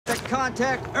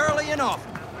Contact early and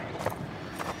often.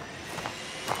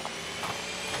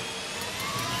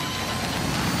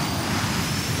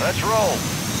 Let's roll.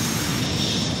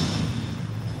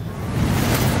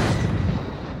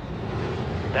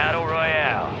 Battle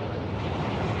Royale.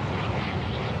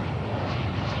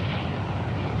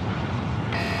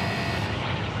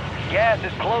 Gas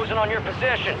is closing on your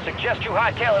position. Suggest you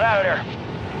hightail it out of there.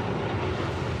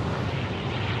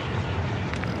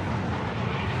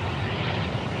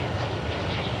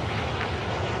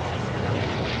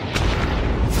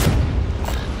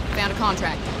 Found a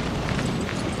contract.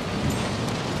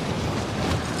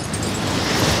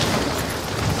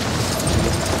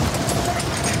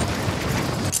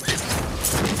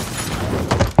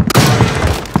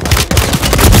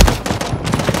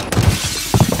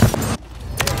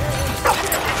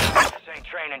 This ain't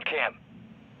training camp.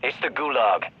 It's the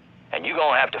Gulag, and you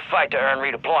gonna have to fight to earn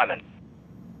redeployment.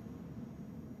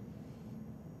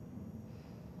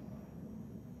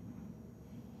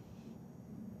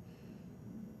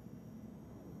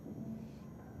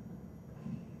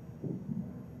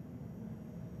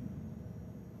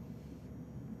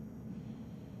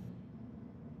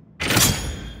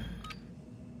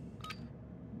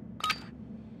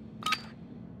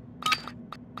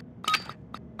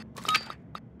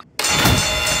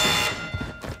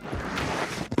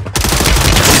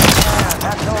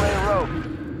 That's only a rope.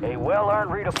 A well-earned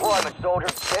redeployment, soldier.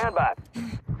 Stand by.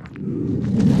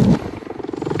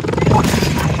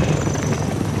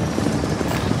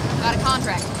 Got a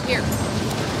contract. Here.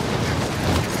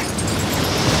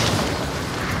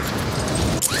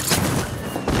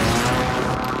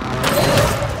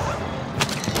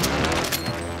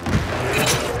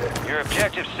 Your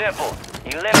objective's simple.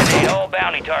 Eliminate all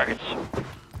bounty targets.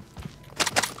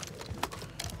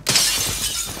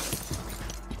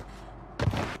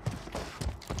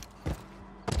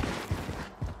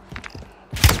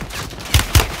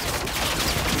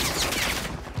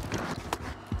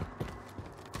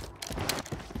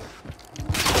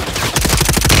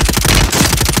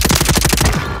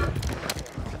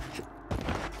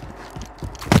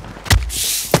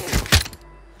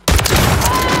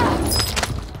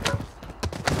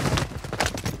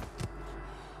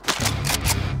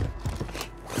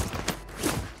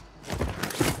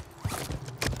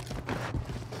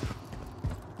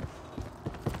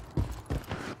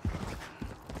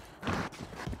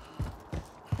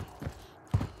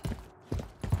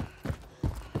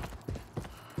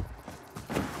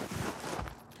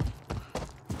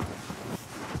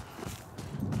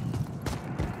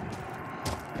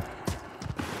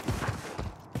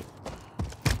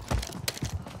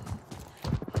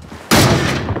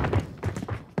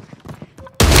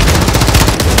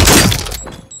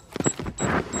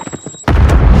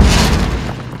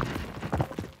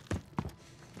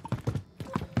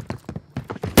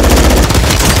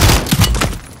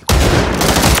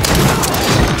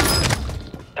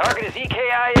 Target is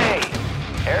EKIA.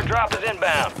 Airdrop is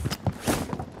inbound.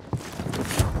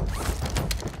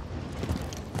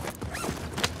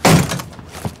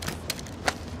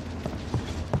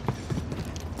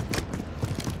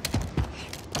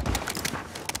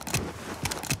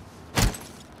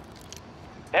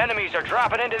 Enemies are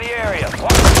dropping into the area.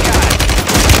 Watch the skies.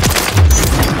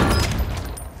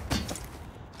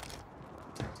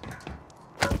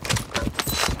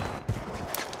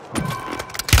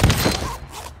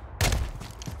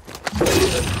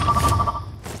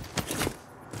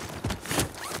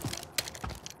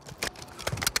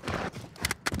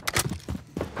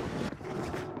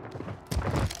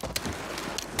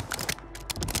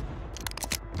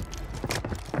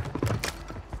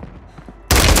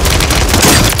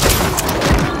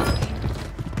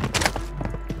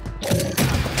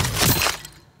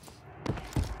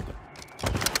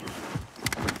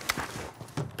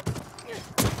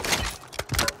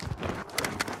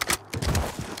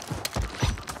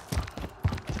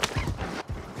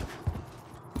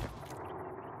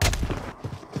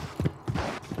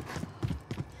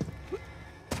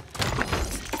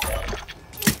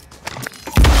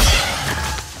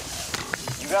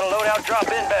 Got a loadout drop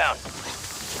inbound.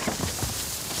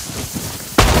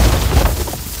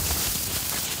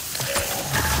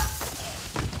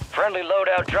 Friendly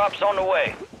loadout drops on the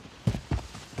way.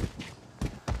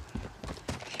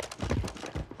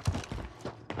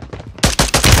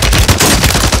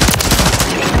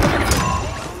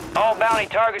 All bounty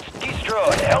targets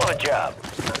destroyed. Hell of a job.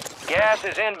 Gas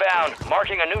is inbound,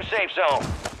 marking a new safe zone.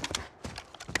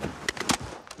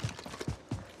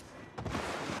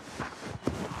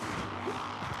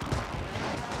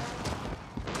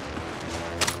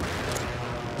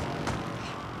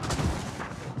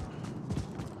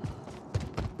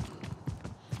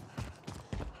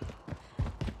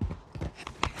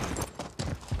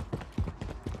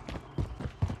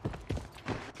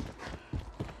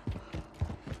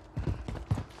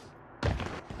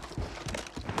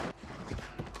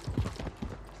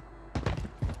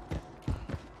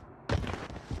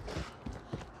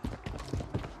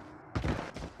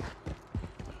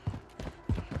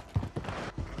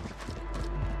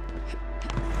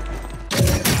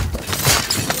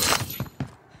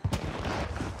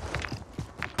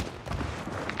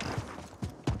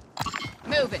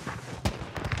 moving.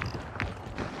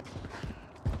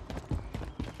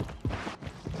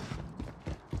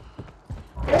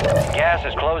 Gas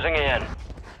is closing in.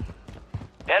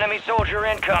 Enemy soldier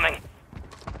incoming.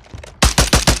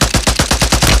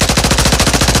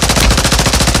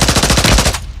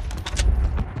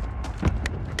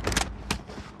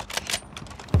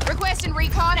 Requesting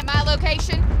recon at my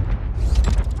location.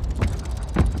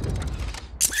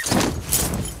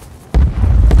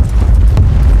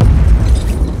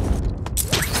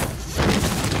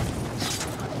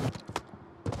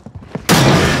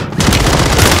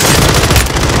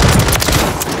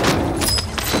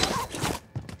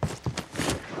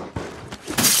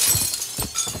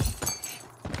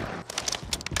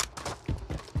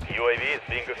 UAV is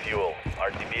being refueled.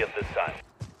 RTB at this time.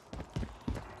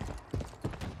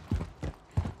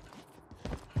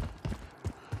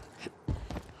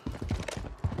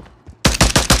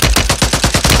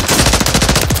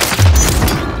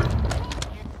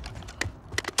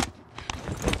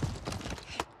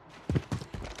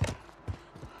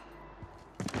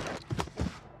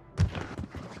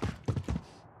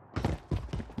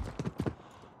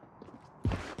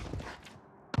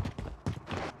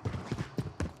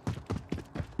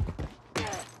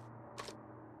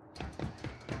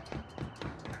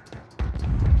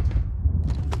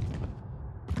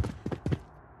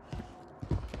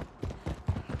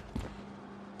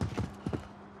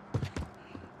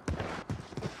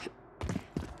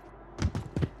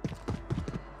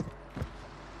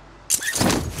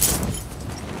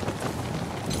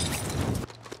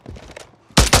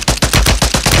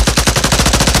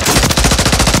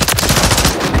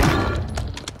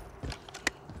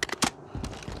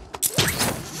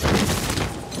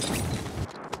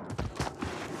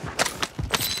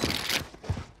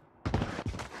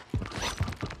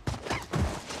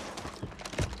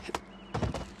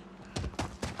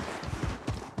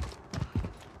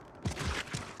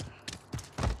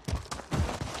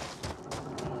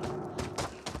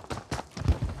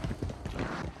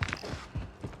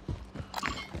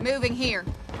 Moving here.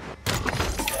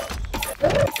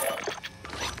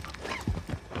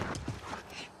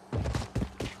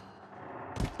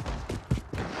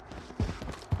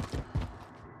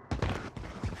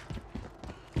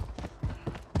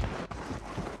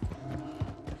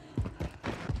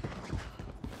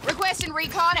 Requesting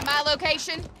recon at my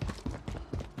location.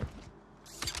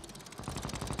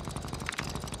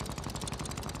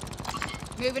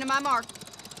 Moving to my mark.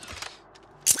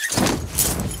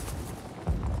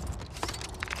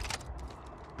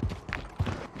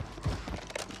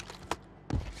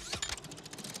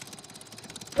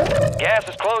 Gas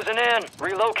is closing in.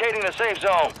 Relocating the safe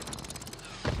zone.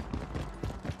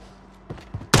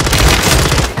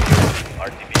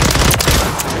 RTB.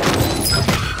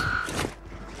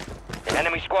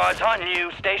 Enemy squad's hunting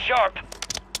you. Stay sharp.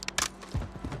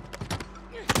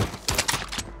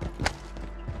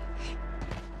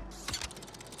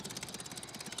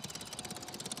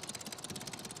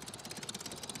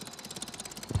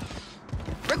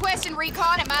 Requesting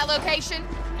recon at my location.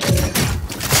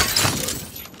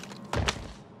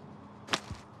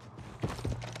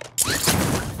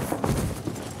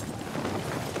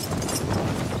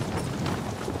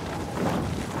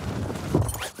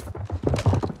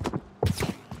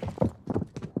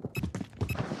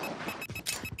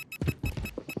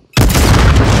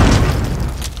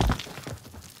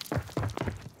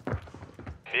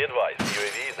 Be advised,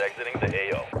 UAV is exiting the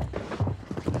AO.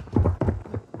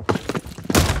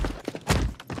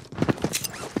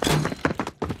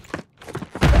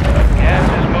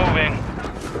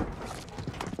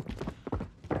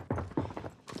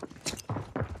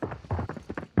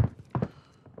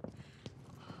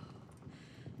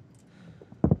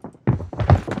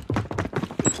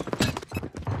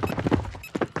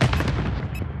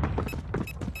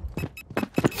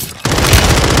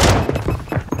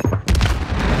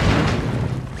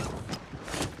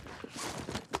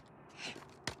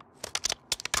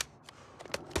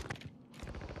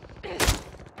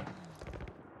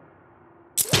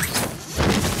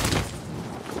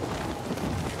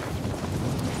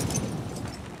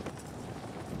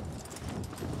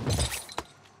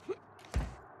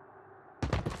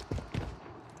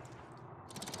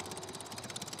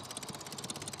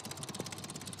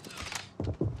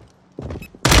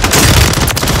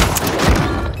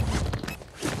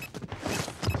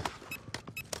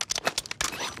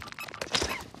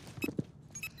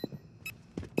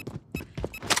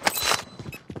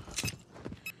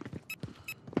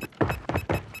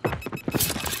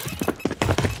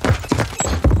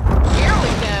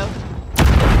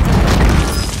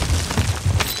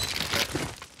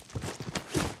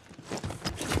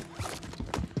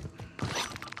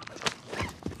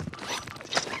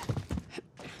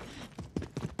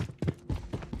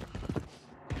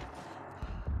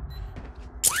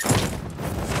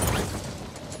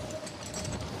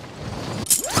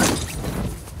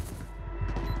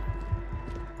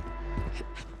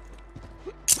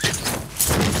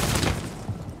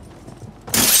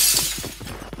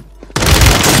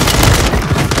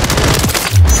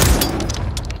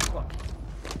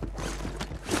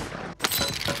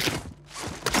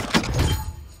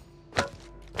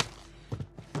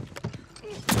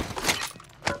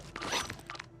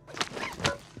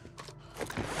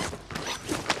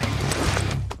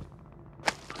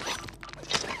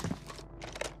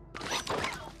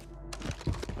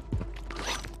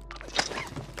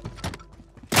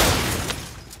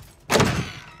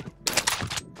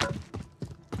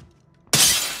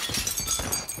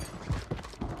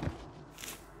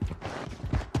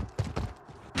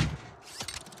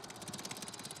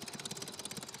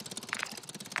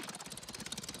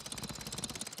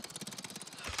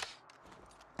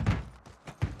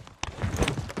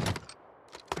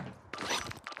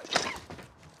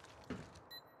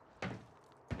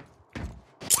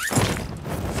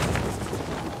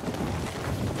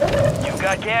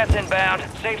 Got gas inbound.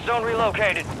 Safe zone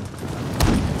relocated.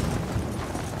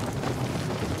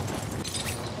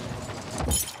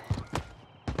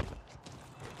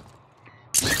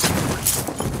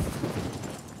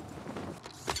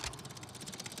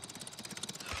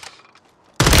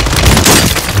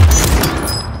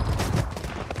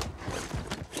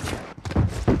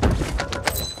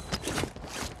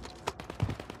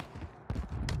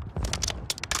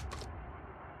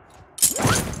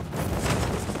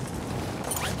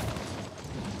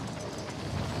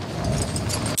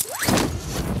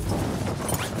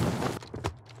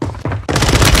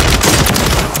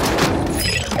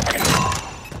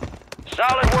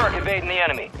 Solid work evading the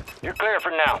enemy. You're clear for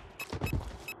now.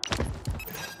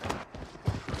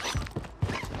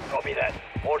 Copy that.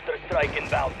 Mortar strike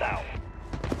inbound now.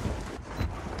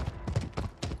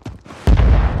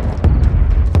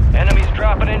 Enemies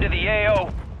dropping into the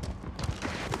AO.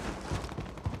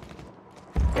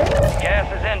 Gas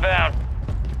is inbound.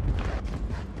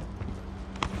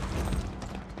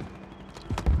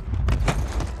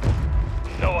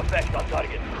 No effect on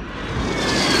target.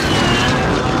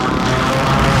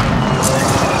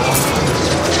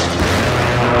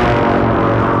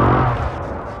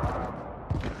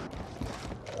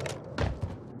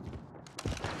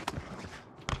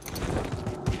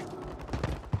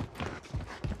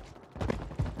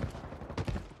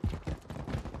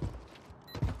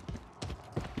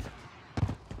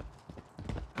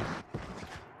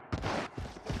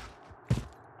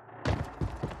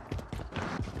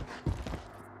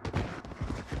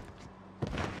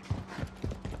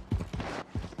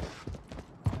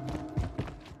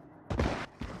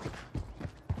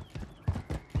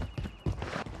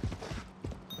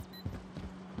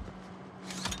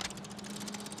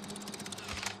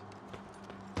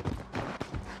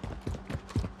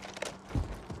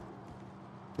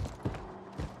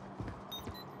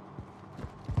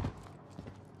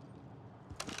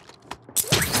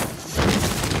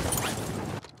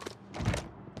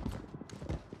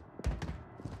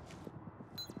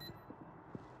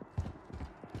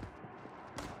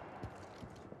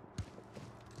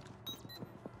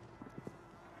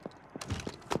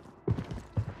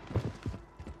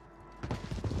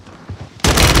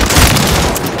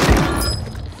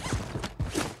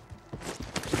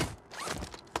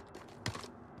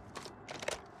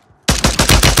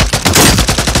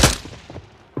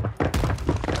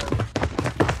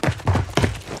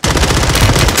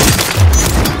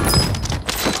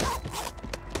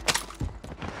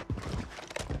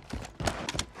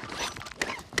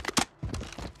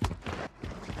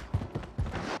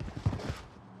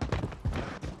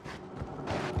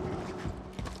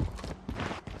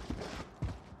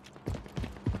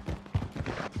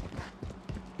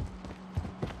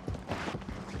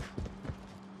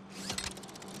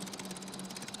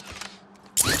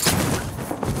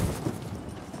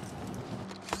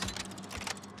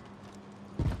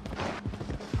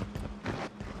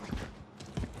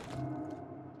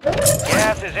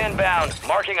 Gas is inbound,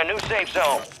 marking a new safe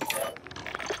zone.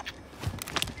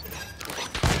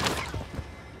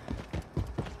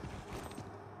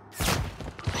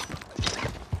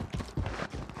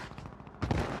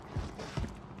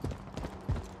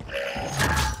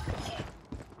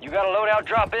 You got a loadout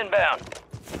drop inbound.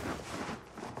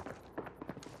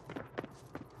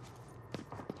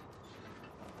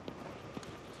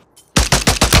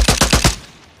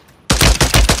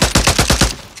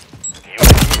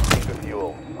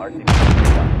 Fuel. RTB.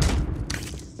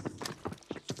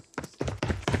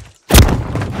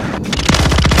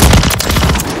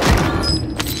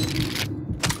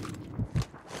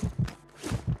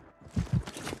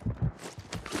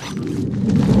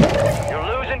 You're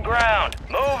losing ground.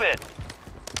 Move it.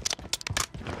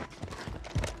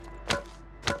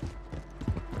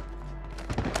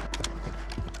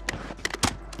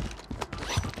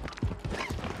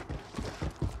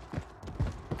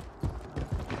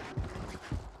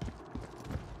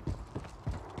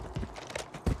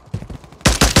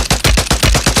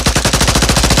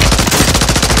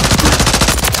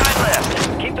 Time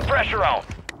left. Keep the pressure on.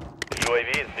 UAV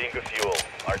is being a fuel.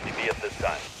 RTB at this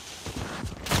time.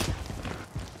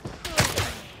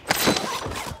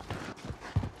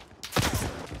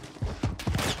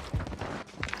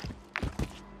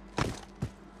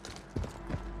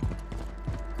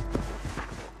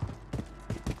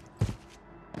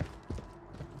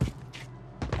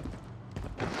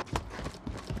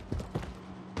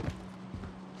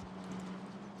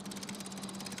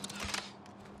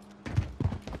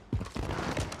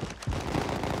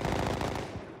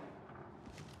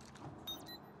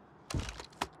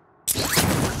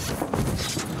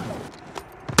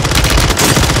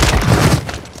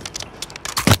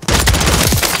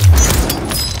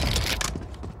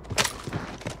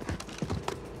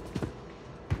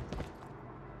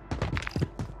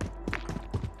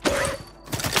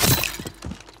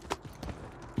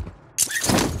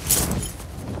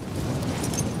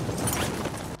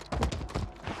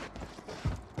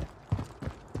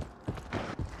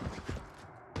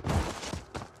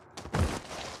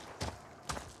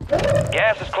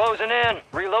 Gas is closing in.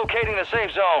 Relocating the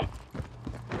safe zone.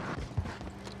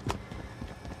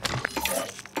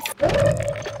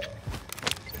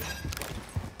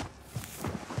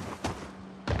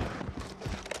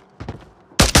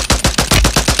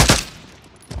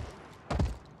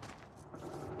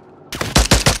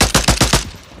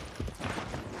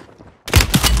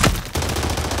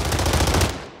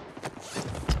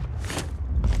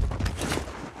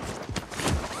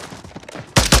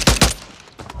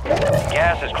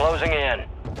 Gas is closing in.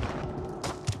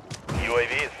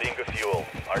 UAV is being a fuel.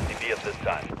 RTB at this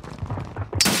time.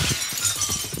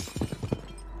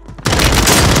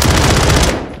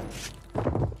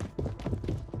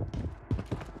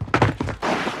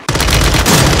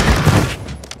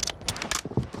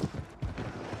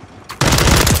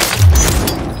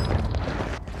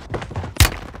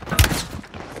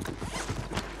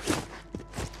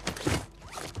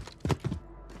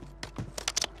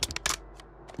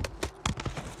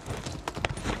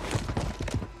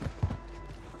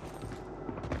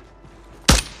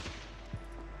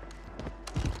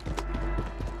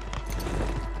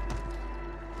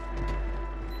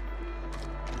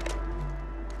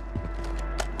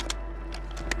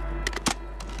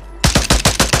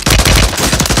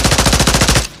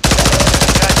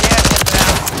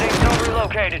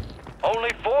 Located. Only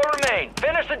 4 remain.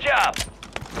 Finish the job.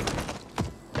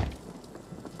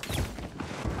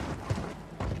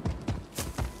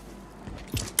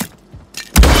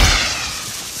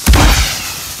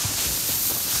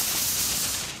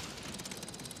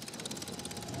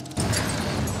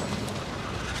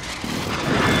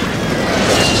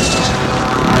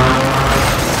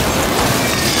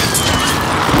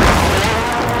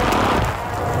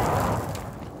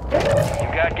 You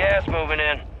got gas moving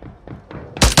in.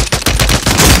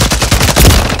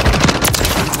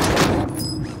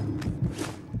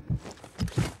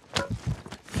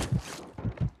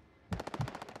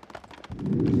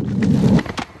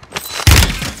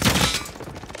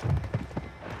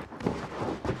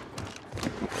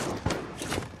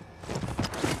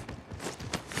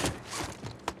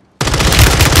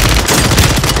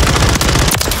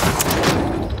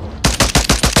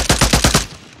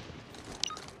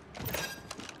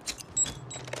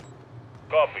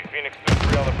 Copy. Phoenix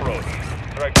 2-3 on approach.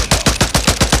 Strike them down.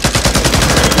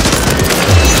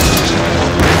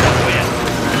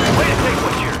 Way to take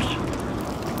what's yours.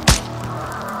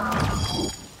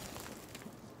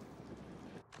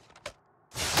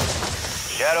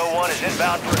 Shadow 1 is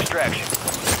inbound for extraction.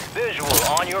 Visual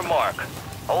on your mark.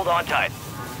 Hold on tight.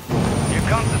 Here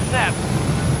comes the snap.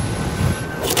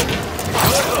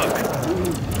 Good hook.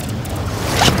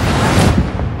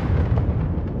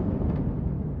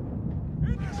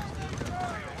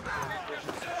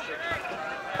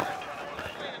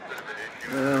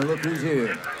 Look who's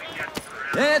here.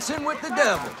 Dancing with the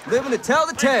devil, living to tell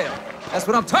the tale. That's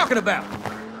what I'm talking about.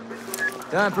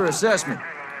 Time for assessment.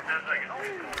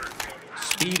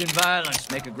 Speed and violence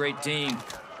make a great team.